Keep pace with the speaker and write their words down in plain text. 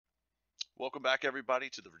Welcome back, everybody,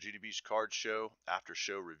 to the Virginia Beach Card Show after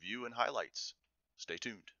show review and highlights. Stay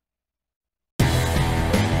tuned.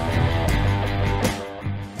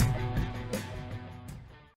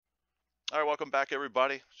 All right, welcome back,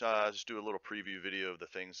 everybody. Just do a little preview video of the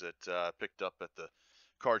things that I picked up at the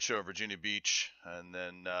card show in Virginia Beach, and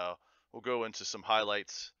then we'll go into some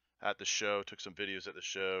highlights at the show. Took some videos at the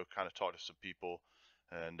show, kind of talked to some people,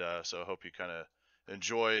 and so I hope you kind of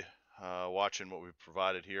enjoy watching what we've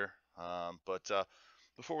provided here. But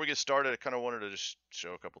before we get started, I kind of wanted to just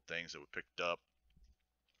show a couple things that we picked up.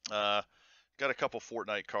 Got a couple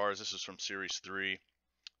Fortnite cards. This is from Series 3.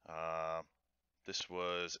 This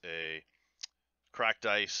was a cracked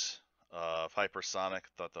ice of Hypersonic.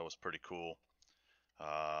 Thought that was pretty cool.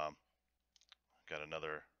 Got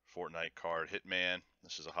another Fortnite card, Hitman.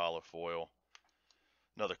 This is a hollow foil.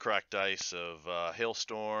 Another cracked ice of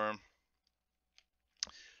Hailstorm.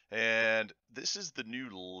 And this is the new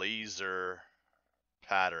laser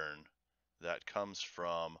pattern that comes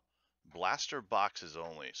from blaster boxes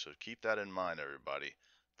only. So keep that in mind, everybody.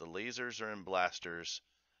 The lasers are in blasters,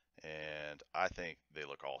 and I think they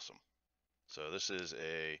look awesome. So this is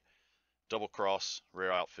a double cross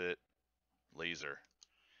rare outfit laser,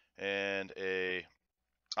 and a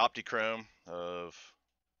Optichrome of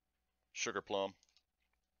Sugar Plum.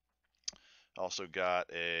 Also got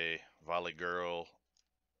a Valley Girl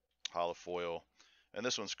hollow foil, and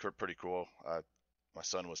this one's pretty cool. My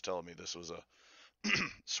son was telling me this was a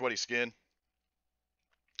Sweaty Skin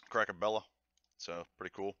Crackabella, so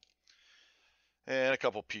pretty cool. And a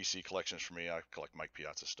couple PC collections for me. I collect Mike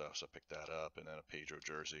Piazza stuff, so I picked that up, and then a Pedro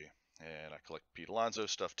jersey, and I collect Pete Alonso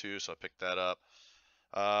stuff too, so I picked that up.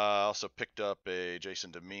 Also picked up a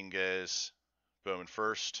Jason Dominguez Bowman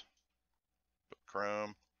First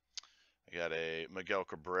Chrome. I got a Miguel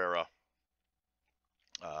Cabrera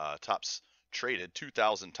Tops Traded,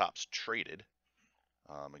 2000 Tops Traded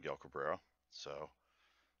Miguel Cabrera. So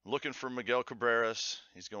looking for Miguel Cabreras.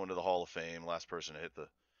 He's going to the Hall of Fame, last person to hit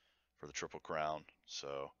for the Triple Crown.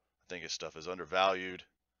 So I think his stuff is undervalued,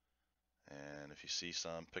 and if you see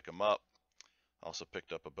some, pick them up. Also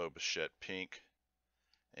picked up a Bo Bichette Pink,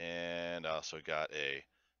 and I also got a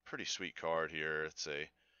pretty sweet card here. It's a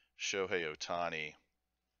Shohei Ohtani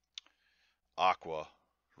Aqua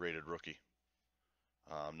rated rookie,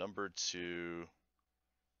 numbered to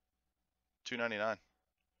 299.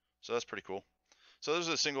 So that's pretty cool. So those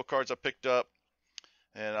are the single cards I picked up,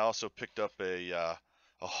 and I also picked up a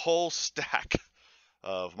whole stack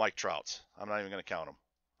of Mike Trouts. I'm not even going to count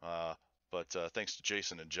them, but thanks to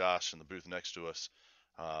Jason and Josh in the booth next to us,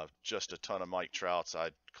 just a ton of Mike Trouts.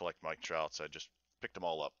 I collect Mike Trouts. I just picked them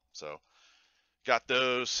all up. So got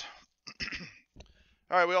those.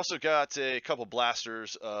 All right, we also got a couple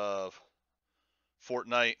blasters of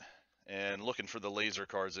Fortnite, and looking for the laser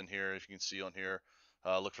cards in here. If you can see on here,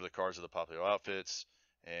 look for the cards of the popular outfits,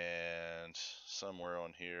 and somewhere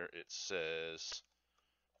on here it says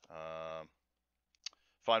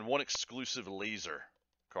find one exclusive laser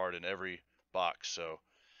card in every box. So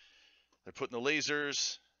they're putting the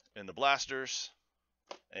lasers in the blasters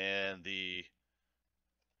and the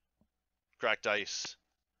cracked ice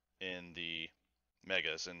in the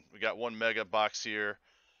megas, and we got one mega box here,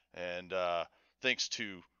 and thanks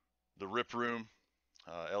to the Rip Room,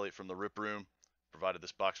 Elliot from the Rip Room provided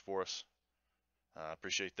this box for us.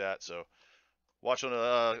 Appreciate that. So watch on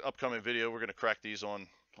an upcoming video. We're going to crack these on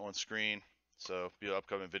screen, so be an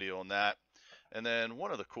upcoming video on that. And then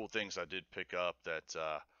one of the cool things I did pick up that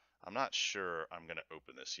I'm not sure I'm going to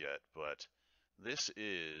open this yet, but this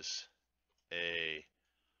is a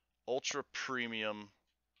ultra premium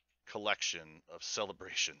collection of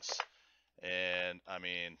celebrations, and I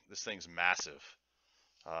mean, this thing's massive.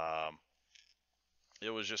 It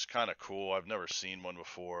was just kind of cool. I've never seen one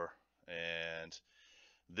before, and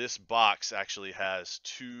this box actually has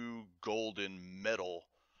two golden metal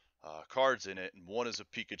cards in it, and one is a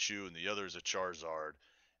Pikachu and the other is a Charizard.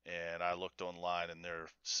 And I looked online, and they're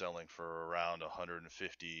selling for around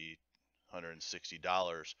 $150,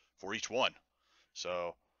 $160 for each one.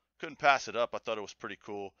 So couldn't pass it up. I thought it was pretty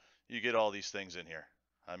cool. You get all these things in here.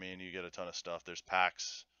 I mean, you get a ton of stuff. There's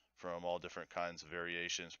packs from all different kinds of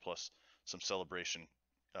variations, plus some celebration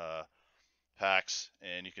packs,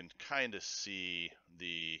 and you can kind of see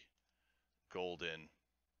the golden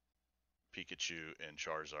Pikachu and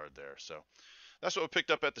Charizard there. So that's what we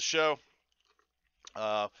picked up at the show.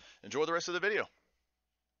 Enjoy the rest of the video.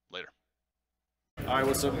 Later. All right,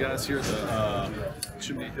 what's up, guys? Here at the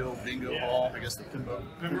Chimney Hill Bingo Hall. I guess the Pembroke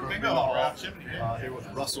Bingo Hall. Here with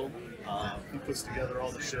Russell. He puts together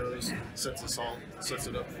all the shows, sets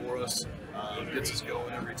it up for us, gets us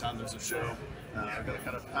going every time there's a show. I've got to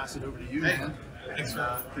kind of pass it over to you, man. Thanks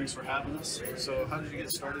for having us. So, how did you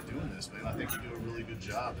get started doing this, man? I think you do a really good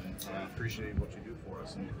job, and I appreciate what you do for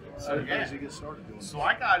us. And how did you get started doing this? So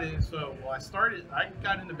I got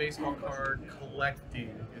into baseball card collecting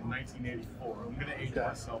in 1984. I'm gonna age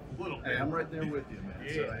myself a little bit. Hey, I'm right there with you, man.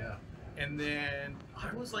 Yeah. So, yeah. And then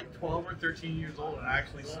I was like 12 or 13 years old, and I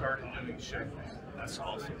actually started doing shows. That's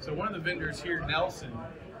awesome. So one of the vendors here, Nelson,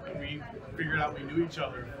 we figured out we knew each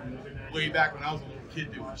other from way back when I was a little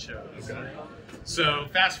kid doing shows. Okay. So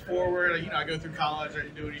fast forward, I go through college, I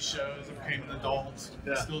didn't do any shows, I became an adult,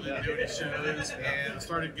 still didn't do any shows, and I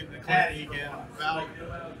started getting into collecting again about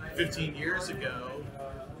 15 years ago.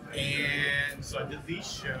 And so I did these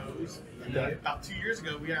shows. And then about 2 years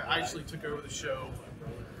ago, I actually took over the show,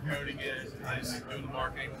 promoting it and doing the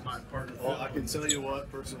marketing with my partner. Well, I can tell you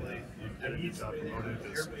what, personally, you did a good job promoting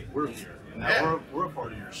because we're here. And now we're a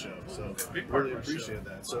part of your show, so really appreciate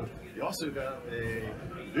that. So you also got a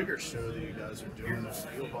bigger show that you guys are doing at the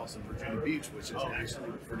Field House in Virginia Beach, which is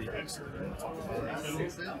actually pretty excellent. You want to talk about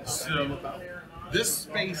that? So this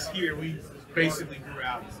space here, we basically grew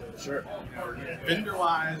out. Sure.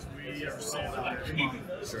 Vendor-wise, we are sold out every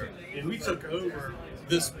month. Sure. And we took over.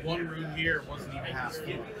 This one room here wasn't even half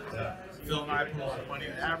full. Yeah. Phil and I put a lot of money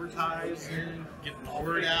in advertising, getting the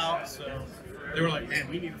word out. So they were like, man,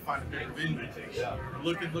 we need to find a bigger venue. Yeah.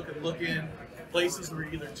 We were looking. Places were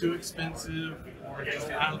either too expensive or just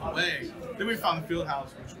out of the way. Then we found the Field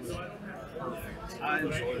House, which was perfect. I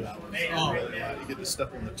enjoy that one. Oh. You get to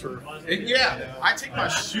step on the turf. And yeah, I take my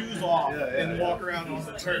shoes off and walk around on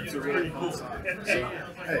the turf. It's really cool. So,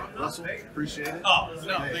 hey, Russell, appreciate it. Oh,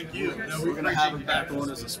 no, thank you. No, We're going to have him back on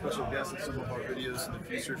as a special guest in some of our videos in the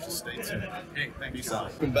future, so stay tuned. Hey, thank you. Peace out.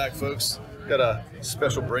 Welcome back, folks. Got a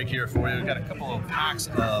special break here for you. We've got a couple of packs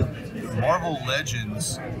of Marvel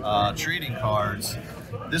Legends trading cards.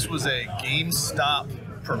 This was a GameStop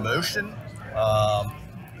promotion.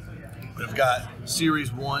 We've got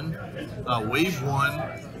Series 1, Wave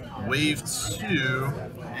 1, Wave 2,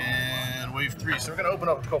 and Wave 3. So we're going to open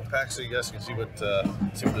up a couple packs so you guys can see what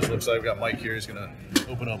this looks like. We've got Mike here. He's going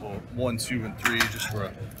to open up a 1, 2, and 3 just for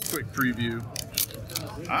a quick preview.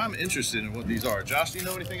 I'm interested in what these are. Josh, do you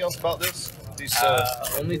know anything else about this? These,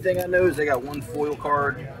 only thing I know is they got one foil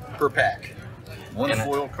card per pack.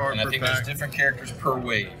 Foil card per pack. And I think there's different characters per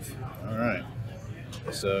wave. All right.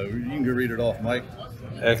 So you can go read it off, Mike.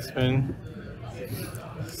 X-Men,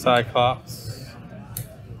 Cyclops,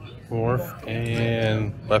 Morph,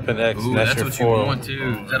 and Weapon X. Ooh, that's what foil. you want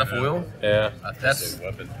too. Is that a foil? Yeah.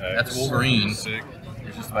 That's Wolverine. Sick.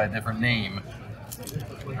 It's just by a different name.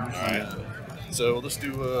 All right. So let's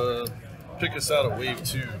do pick us out a Wave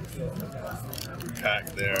 2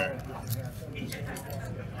 pack there.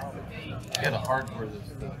 Yeah, the hardware,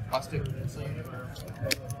 the plastic.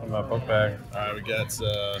 My book bag. All right, we got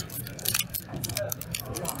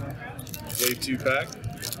Wave 2 pack.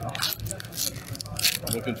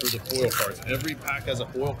 Looking for the foil cards. Every pack has a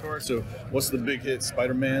foil card. So what's the big hit?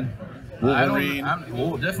 Spider-Man, Wolverine.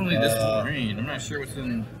 Definitely this Wolverine. I'm not sure what's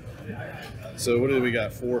in. So what do we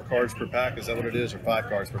got? 4 cards per pack? Is that what it is, or 5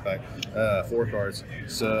 cards per pack? 4 cards.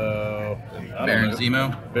 So Baron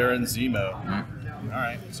Zemo. Baron Zemo. All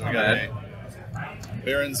right. So we got a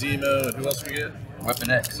Baron Zemo, and who else we get?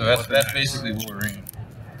 Weapon X. So that's basically Wolverine.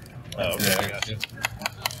 Oh, okay, I got you.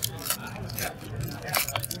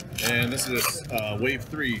 And this is a Wave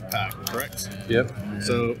 3 pack, correct? Yep.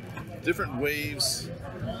 So different waves.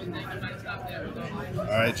 All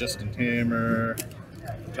right, Justin Hammer,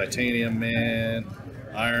 Titanium Man,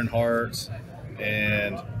 Ironheart,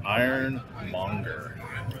 and Ironmonger.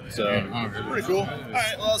 So pretty cool. All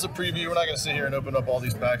right, well, that's a preview. We're not going to sit here and open up all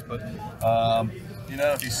these packs, but you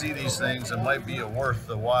know, if you see these things, it might be worth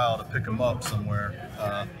the while to pick them up somewhere.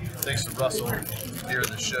 Thanks to Russell here at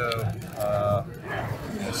the show.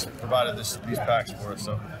 He's provided these packs for us.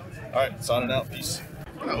 So, all right, signing out. Peace.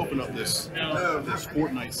 I'm going to open up this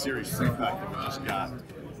Fortnite Series 3 pack that we just got.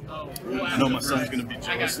 I know my son's going to be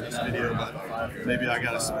jealous of this video, but maybe I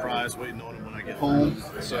got a surprise waiting on him when I get home.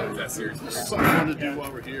 So that's something fun to do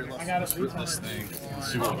while we're here. Let's rip this thing and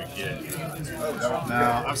see what we get.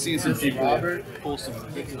 Now, I've seen some people pull some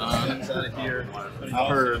things out of here. I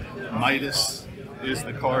heard Midas is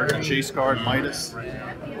the card, the chase card, Midas.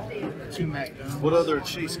 What other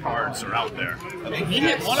chase cards are out there? He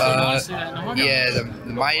hit one of them, honestly. Yeah, the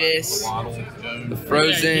Midas, the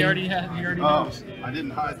Frozen. He already knows. I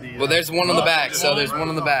didn't hide the. Well, there's one on the back, so there's one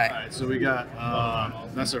on the back. All right, so we got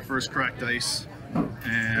that's our first cracked dice,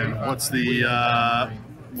 and what's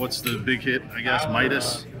the big hit? I guess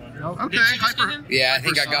Midas. Okay, hyper. Yeah, I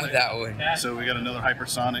think I got that one. So we got another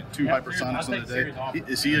hypersonic, 2 hypersonics on the day.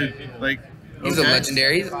 Is he He's a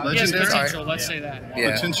legendary. He has Legendary? potential, let's say that.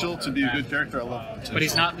 Yeah. Potential to be a good character. I love potential. But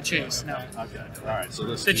he's not the chase, no. Okay. All right. So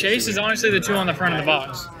let's The chase is honestly the two on the front of the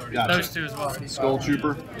box. Gotcha. Those two as well. Skull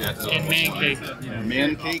Trooper. And Man Cake.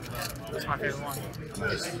 Man Cake. That's my favorite one.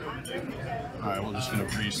 Nice. All right, we're just gonna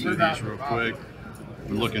breeze through these real quick.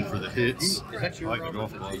 We're looking for the hits. I like the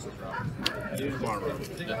golf balls.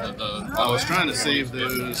 I was trying to save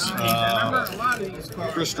those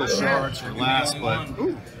crystal shards for last, but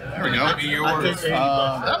ooh, there we go.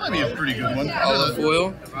 That might be a pretty good one. Olive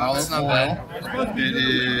foil. That's not bad. It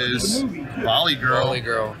is Volley Girl. Holy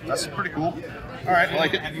girl. That's pretty cool. All right, I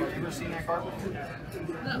like it.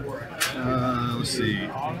 Let's see.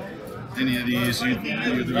 Any of these, you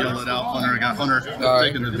yell it out, Hunter. I got Hunter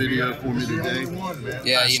taking the video for me today.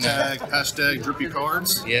 Yeah, you know. Hashtag drippy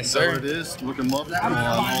cards. Yes, Is that sir. what it is? Look him up on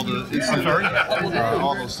all the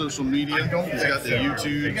all the social media. He's got the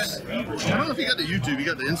YouTubes. I don't know if you got the YouTube. You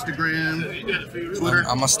got the Instagram, Twitter.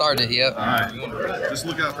 I'm gonna start it. Yep. All right, just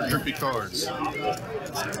look out for drippy cards. All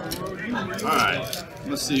right,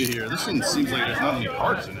 let's see here. This one seems like there's not any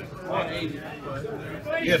cards in it.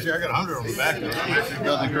 Yeah, see, I got 100 on the back.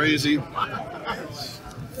 Nothing crazy.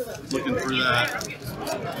 Looking for that.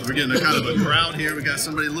 We're getting a kind of a crowd here. We got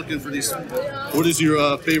somebody looking for these. What is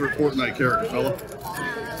your favorite Fortnite character, fella?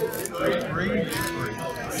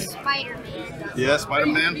 Spider-Man. Yeah,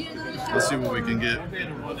 Spider-Man. Let's see what we can get.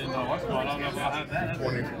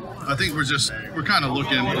 I think we're kind of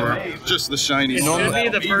looking for just the shiny. It's going to be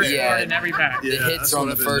the first Yeah. card in every pack. The Yeah, hits that's are on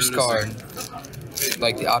what the I've been first noticing. card,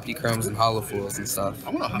 like the Optichromes and Holofoils and stuff. I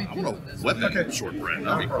want a weapon shortbread.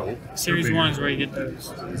 That'd be cool. Series 1 is where you get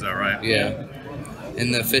those. Is that right? Yeah.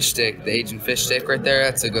 And the fish stick, the Agent Fish stick right there,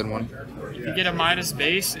 that's a good one. If you get a Midas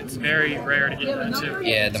base, it's very rare to get that too.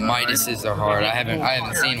 Yeah, the Midases are hard. I haven't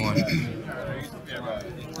seen one.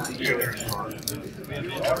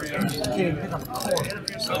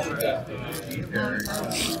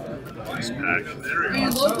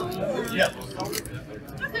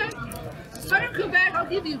 When I come back, I'll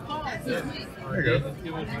give you a call this week. There you go.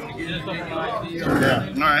 Yeah.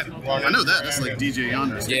 All right. I know that. That's like DJ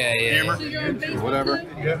Yonder's hammer or whatever.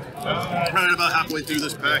 Right about halfway through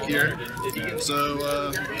this pack here.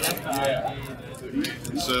 So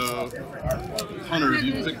Hunter, have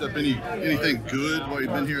you picked up anything good while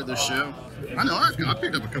you've been here at this show? I know I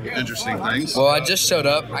picked up a couple interesting things. Well, I just showed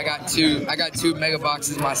up. I got two mega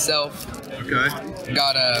boxes myself. Okay.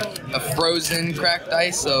 Got a frozen cracked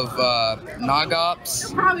ice of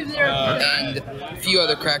Nogops Probably there. and a few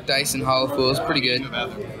other cracked ice and Holofoils. Pretty good.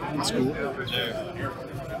 That's cool.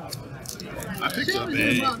 I picked up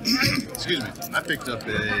I picked up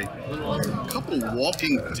a couple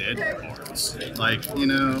Walking Dead cards. Like, you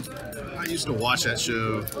know, I used to watch that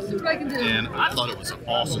show, and I thought it was an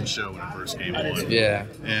awesome show when it first came on. Yeah.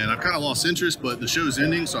 And I've kind of lost interest, but the show's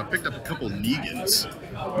ending, so I picked up a couple Negans,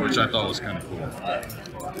 which I thought was kind of cool.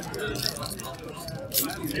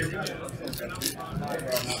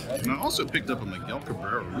 And I also picked up a Miguel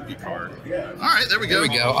Cabrera rookie card. All right, there we go. There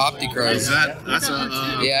we go. Optichromes. That's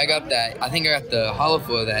a Yeah, I got that. I think I got the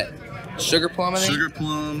Holofoil, that Sugar Plum, I think. Sugar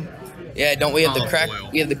Plum. Yeah, don't we have the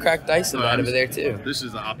Holofoil. we have the cracked ice of that over there too. This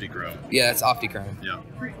is the Optichrome. Yeah, that's Optichrome. Yeah.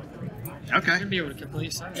 Okay. You'll be able to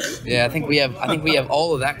complete that. Yeah, I think we have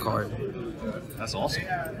all of that card. That's awesome.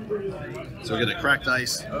 So we get the cracked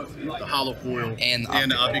ice, the Holofoil, And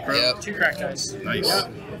the Optichrome. Yep. 2 cracked ice. Nice.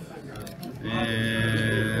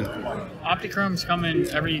 And Optichromes come in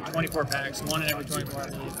every 24 packs, 1 in every 24, I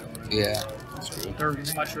believe. Yeah. They're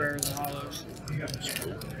much rarer than hollows.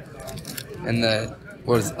 And the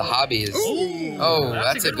the hobby is. Oh,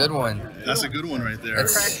 that's a good one. that's a good one right there.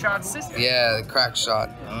 That's- Crack shot system. Yeah, the crack shot.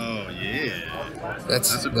 Oh yeah. That's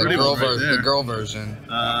That's a the pretty girl one right there. the girl version.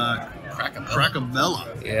 Crackabella.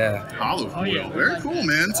 Yeah, Holofoil. Oh, yeah. Very cool,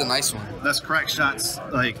 man. it's a nice one. That's crack shots,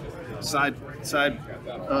 like side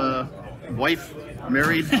wife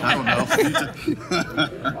married. I don't know.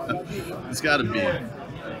 It's got to be.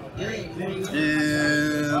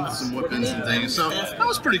 And some weapons and things. So that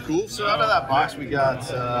was pretty cool. So out of that box, we got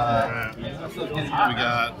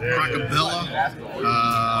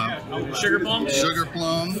Crackabella, Sugar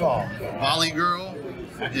Plum. Volley Girl,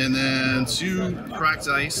 and then 2 cracked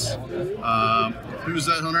ice. Who's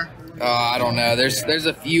that, Hunter? I don't know. There's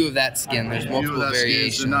a few of that skin. There's Few of multiple that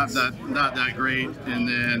skins, variations. they're not that great. And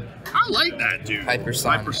then I like that dude.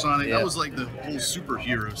 Hypersonic. Hypersonic. Yep. That was like the whole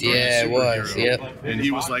superhero. Yeah, it was. Yep. And he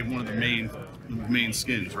was like one of the main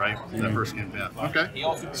skins, right? That first skin. Yeah. Okay.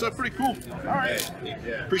 So pretty cool. All right.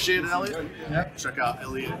 Appreciate it, Elliot. Yep. Check out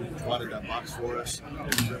Elliot. Watered that box for us in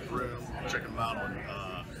the room. Check him out on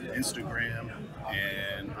Instagram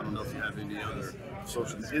And I don't know if you have any other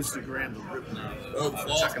social Instagram, the Rip Now.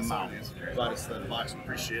 Oh, Check them out. Glad it's that box.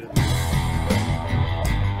 Appreciate it.